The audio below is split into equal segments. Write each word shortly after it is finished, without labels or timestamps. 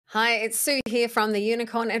Hi, it's Sue here from the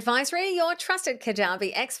Unicorn Advisory, your trusted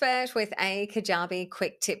Kajabi expert with a Kajabi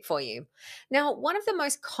quick tip for you. Now, one of the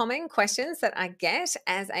most common questions that I get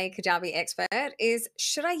as a Kajabi expert is,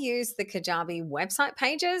 should I use the Kajabi website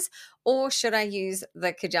pages or should I use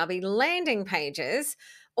the Kajabi landing pages?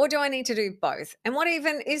 Or do I need to do both? And what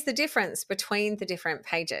even is the difference between the different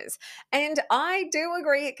pages? And I do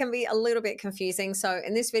agree it can be a little bit confusing. So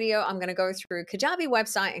in this video, I'm going to go through Kajabi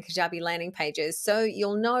website and Kajabi landing pages so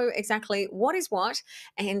you'll know exactly what is what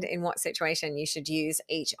and in what situation you should use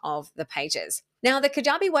each of the pages. Now, the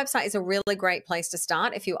Kajabi website is a really great place to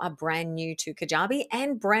start if you are brand new to Kajabi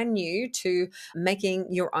and brand new to making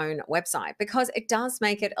your own website, because it does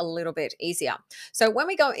make it a little bit easier. So when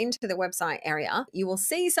we go into the website area, you will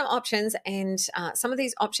see some options, and some of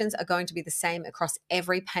these options are going to be the same across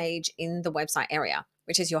every page in the website area,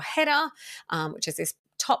 which is your header, which is this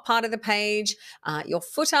top part of the page, your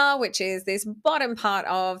footer, which is this bottom part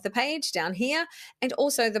of the page down here, and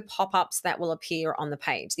also the pop-ups that will appear on the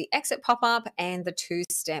page, the exit pop-up and the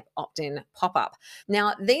two-step opt-in pop-up.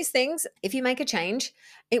 Now, these things, if you make a change,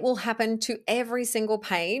 it will happen to every single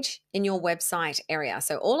page in your website area.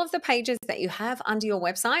 So all of the pages that you have under your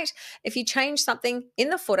website, if you change something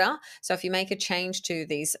in the footer, so if you make a change to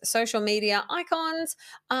these social media icons,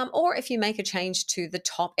 or if you make a change to the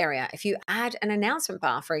top area, if you add an announcement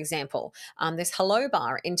bar, for example, this hello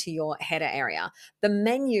bar into your header area, the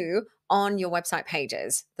menu on your website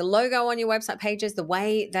pages, the logo on your website pages, the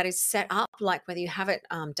way that is set up, like whether you have it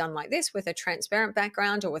done like this with a transparent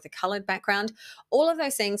background or with a colored background, all of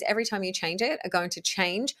those things, every time you change it, are going to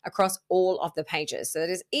change across all of the pages. So that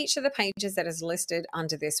is each of the pages that is listed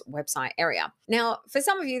under this website area. Now, for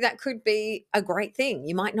some of you, that could be a great thing.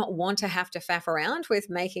 You might not want to have to faff around with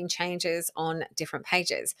making changes on different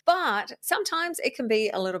pages, but sometimes it can be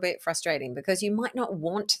a little bit frustrating because you might not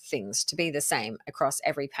want things to be the same across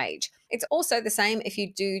every page. It's also the same if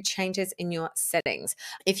you do changes in your settings.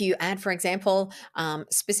 If you add, for example,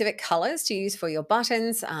 specific colors to use for your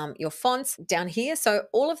buttons, your fonts down here. So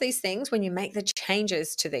all of these things, when you make the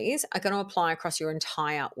changes to these, are going to apply across your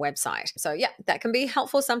entire website. So yeah, that can be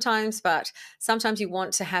helpful sometimes, but sometimes you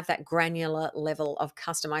want to have that granular level of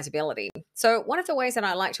customizability. So one of the ways that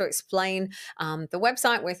I like to explain the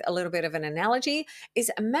website with a little bit of an analogy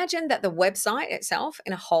is, imagine that the website itself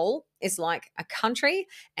in a whole is like a country,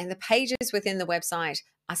 and the pages within the website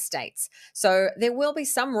are states. So there will be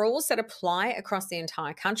some rules that apply across the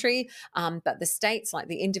entire country, but the states, like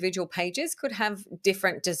the individual pages, could have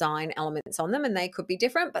different design elements on them, and they could be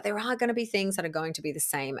different, but there are going to be things that are going to be the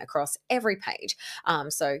same across every page.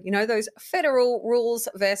 So, you know, those federal rules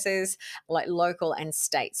versus like local and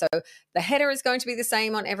state. So the header is going to be the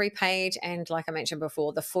same on every page, and like I mentioned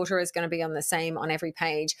before, the footer is going to be on the same on every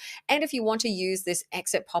page. And if you want to use this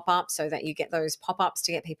exit pop-up so that you get those pop-ups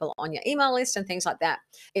to get people on your email list and things like that,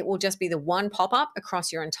 it will just be the one pop-up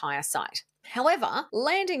across your entire site. However,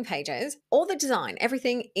 landing pages, all the design,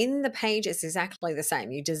 everything in the page is exactly the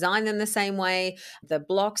same. You design them the same way, the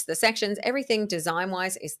blocks, the sections, everything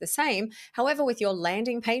design-wise is the same. However, with your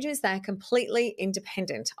landing pages, they're completely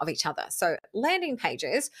independent of each other. So landing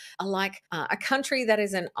pages are like a country that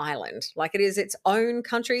is an island, like it is its own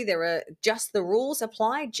country. There are just the rules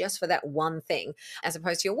apply just for that one thing, as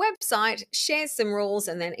opposed to your website shares some rules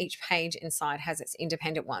and then each page inside has its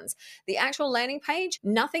independent ones. The actual landing page,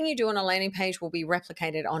 nothing you do on a landing page will be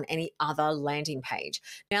replicated on any other landing page.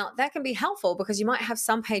 Now, that can be helpful because you might have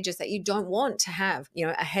some pages that you don't want to have, you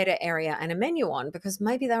know, a header area and a menu on, because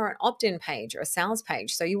maybe they're an opt-in page or a sales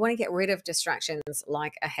page. So you want to get rid of distractions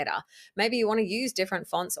like a header. Maybe you want to use different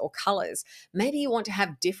fonts or colors. Maybe you want to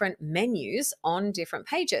have different menus on different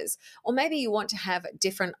pages, or maybe you want to have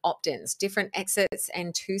different opt-ins, different exits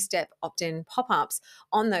and two-step opt-in pop-ups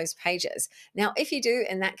on those pages. Now, if you do,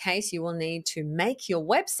 in that case, you will need to make your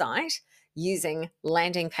website using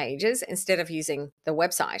landing pages instead of using the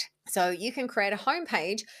website. So you can create a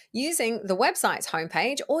homepage using the website's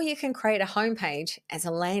homepage, or you can create a homepage as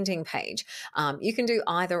a landing page. You can do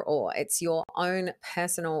either or. It's your own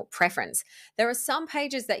personal preference. There are some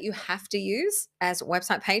pages that you have to use as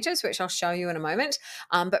website pages, which I'll show you in a moment,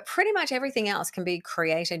 but pretty much everything else can be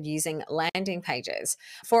created using landing pages.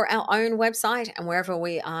 For our own website and wherever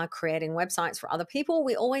we are creating websites for other people,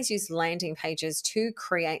 we always use landing pages to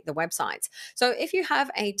create the websites. So if you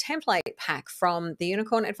have a template pack from the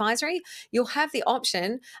Unicorn Advisory, you'll have the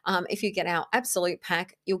option, if you get our absolute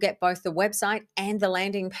pack, you'll get both the website and the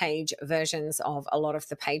landing page versions of a lot of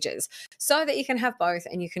the pages, so that you can have both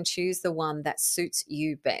and you can choose the one that suits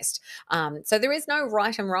you best. So there is no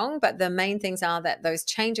right and wrong, but the main things are that those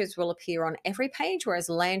changes will appear on every page, whereas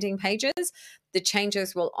landing pages, the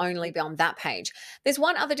changes will only be on that page. There's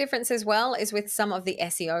one other difference as well is with some of the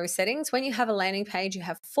SEO settings. When you have a landing page, you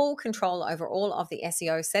have full control over all of the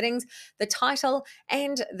SEO settings, the title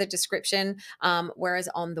and the description. Whereas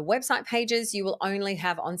on the website pages, you will only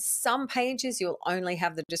have, on some pages, you'll only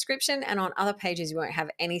have the description, and on other pages, you won't have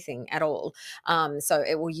anything at all. So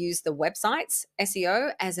it will use the website's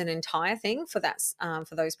SEO as an entire thing for that,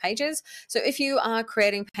 for those pages. So if you are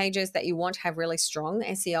creating pages that you want to have really strong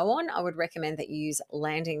SEO on, I would recommend that you use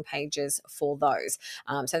landing pages for those.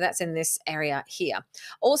 So that's in this area here.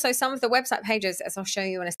 Also, some of the website pages, as I'll show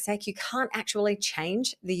you in a sec, you can't actually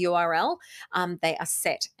change the URL. They are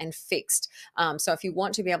set and fixed. So if you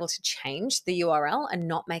want to be able to change the URL and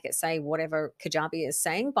not make it say whatever Kajabi is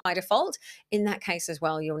saying by default, in that case as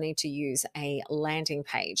well, you'll need to use a landing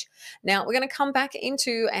page. Now we're going to come back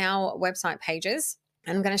into our website pages.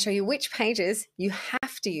 And I'm going to show you which pages you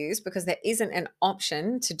have to use, because there isn't an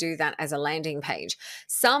option to do that as a landing page.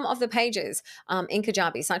 Some of the pages in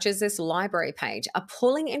Kajabi, such as this library page, are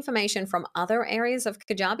pulling information from other areas of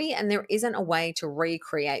Kajabi, and there isn't a way to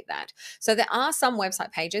recreate that. So there are some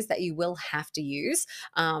website pages that you will have to use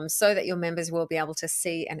so that your members will be able to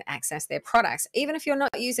see and access their products, even if you're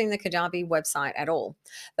not using the Kajabi website at all.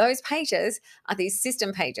 Those pages are these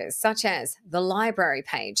system pages, such as the library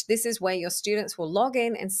page. This is where your students will log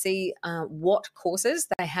in and see what courses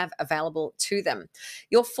they have available to them.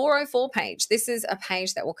 Your 404 page, this is a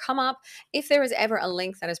page that will come up if there is ever a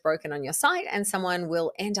link that is broken on your site, and someone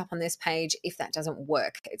will end up on this page if that doesn't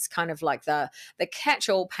work. It's kind of like the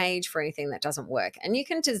catch-all page for anything that doesn't work. And you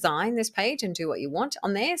can design this page and do what you want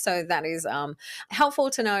on there. So that is helpful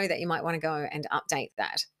to know that you might want to go and update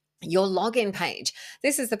that. Your login page.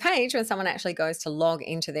 This is the page when someone actually goes to log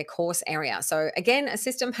into their course area. So again, a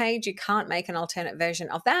system page, you can't make an alternate version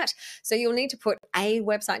of that. So you'll need to put a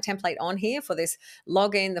website template on here for this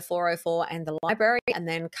login, the 404 and the library, and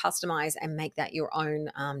then customize and make that your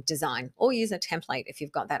own design, or use a template if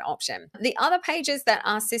you've got that option. The other pages that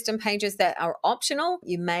are system pages that are optional,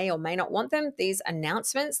 you may or may not want them. These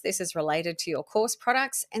announcements, this is related to your course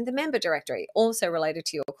products, and the member directory, also related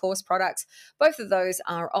to your course products. Both of those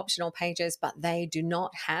are optional pages, but they do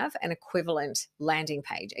not have an equivalent landing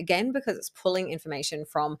page, again, because it's pulling information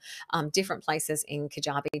from different places in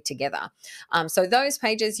Kajabi together. So those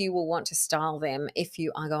pages, you will want to style them if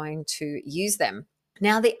you are going to use them.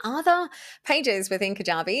 Now, the other pages within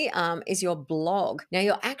Kajabi is your blog. Now,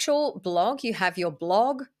 your actual blog, you have your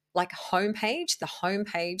blog like homepage, the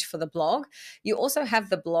homepage for the blog. You also have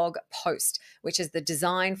the blog post, which is the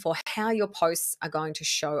design for how your posts are going to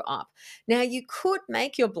show up. Now, you could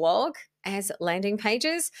make your blog as landing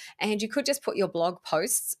pages, and you could just put your blog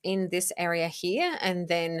posts in this area here and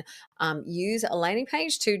then use a landing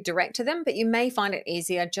page to direct to them. But you may find it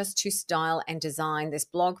easier just to style and design this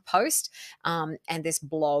blog post and this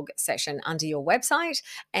blog session under your website,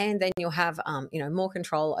 and then you'll have more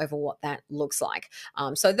control over what that looks like.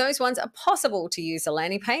 So those ones are possible to use a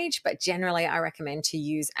landing page, but generally I recommend to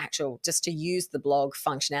use just to use the blog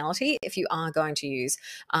functionality if you are going to use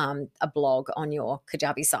a blog on your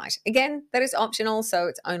Kajabi site. Again, that is optional, so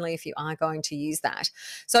it's only if you are going to use that.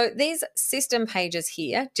 So these system pages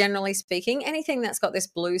here, generally speaking, anything that's got this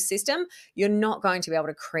blue system, you're not going to be able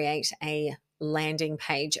to create a landing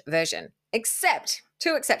page version, except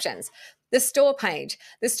two exceptions. The store page.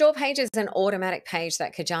 The store page is an automatic page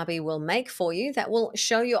that Kajabi will make for you that will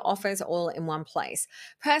show your offers all in one place.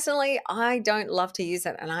 Personally, I don't love to use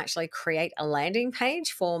it and actually create a landing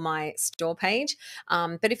page for my store page.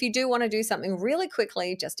 But if you do want to do something really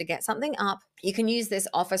quickly just to get something up, you can use this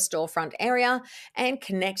offer storefront area and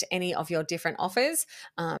connect any of your different offers.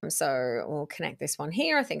 So we'll connect this one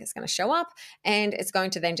here. I think it's going to show up, and it's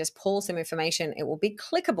going to then just pull some information. It will be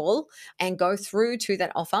clickable and go through to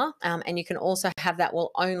that offer. And you can also have that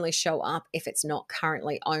will only show up if it's not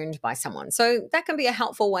currently owned by someone. So that can be a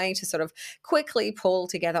helpful way to sort of quickly pull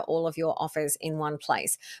together all of your offers in one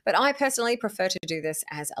place. But I personally prefer to do this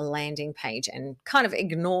as a landing page and kind of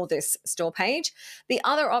ignore this store page. The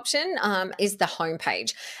other option is the home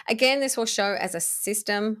page. Again, this will show as a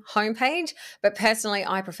system homepage, but personally,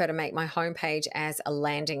 I prefer to make my homepage as a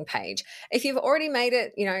landing page. If you've already made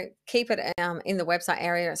it, keep it in the website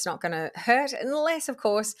area. It's not going to hurt, unless, of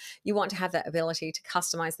course, you want want to have that ability to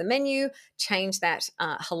customize the menu, change that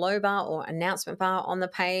hello bar or announcement bar on the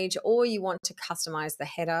page, or you want to customize the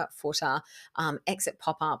header, footer, exit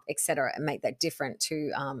pop-up, etc., and make that different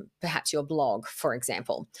to perhaps your blog, for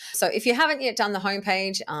example. So if you haven't yet done the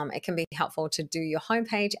homepage, it can be helpful to do your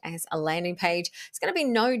homepage as a landing page. It's going to be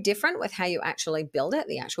no different with how you actually build it.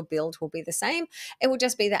 The actual build will be the same. It will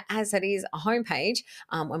just be that as it is a homepage,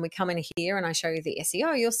 when we come in here and I show you the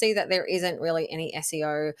SEO, you'll see that there isn't really any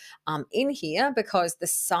SEO in here, because the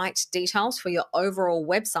site details for your overall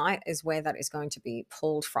website is where that is going to be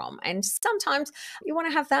pulled from. And sometimes you want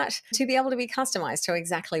to have that to be able to be customized to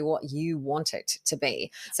exactly what you want it to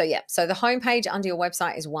be. So yeah, so the homepage under your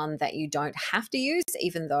website is one that you don't have to use,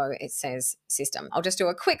 even though it says system. I'll just do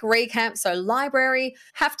a quick recap. So library,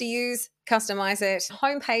 have to use, customize it.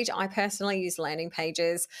 Homepage, I personally use landing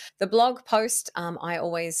pages. The blog post, I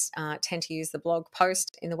always tend to use the blog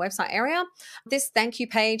post in the website area. This thank you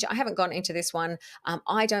page, I haven't gone into this one.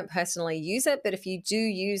 I don't personally use it, but if you do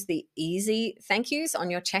use the easy thank yous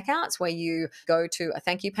on your checkouts where you go to a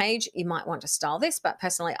thank you page, you might want to style this. But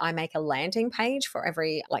personally, I make a landing page for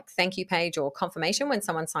every thank you page or confirmation when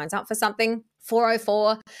someone signs up for something.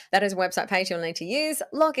 404, that is a website page you'll need to use.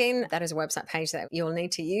 Login, that is a website page that you'll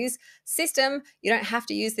need to use. System, you don't have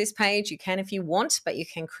to use this page. You can if you want, but you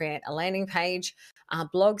can create a landing page.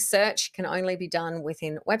 Blog search can only be done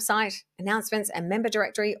within website. Announcements and member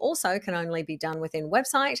directory also can only be done within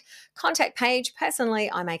website. Contact page,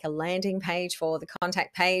 personally, I make a landing page for the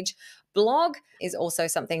contact page. Blog is also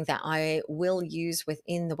something that I will use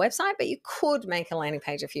within the website, but you could make a landing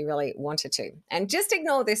page if you really wanted to. And just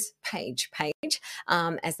ignore this page,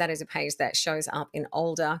 as that is a page that shows up in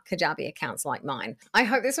older Kajabi accounts like mine. I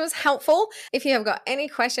hope this was helpful. If you have got any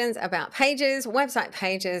questions about pages, website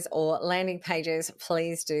pages, or landing pages,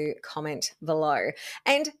 please do comment below.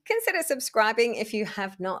 And consider subscribing if you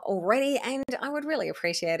have not already. And I would really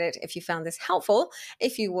appreciate it if you found this helpful,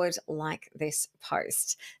 if you would like this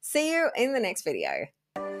post. See you in the next video.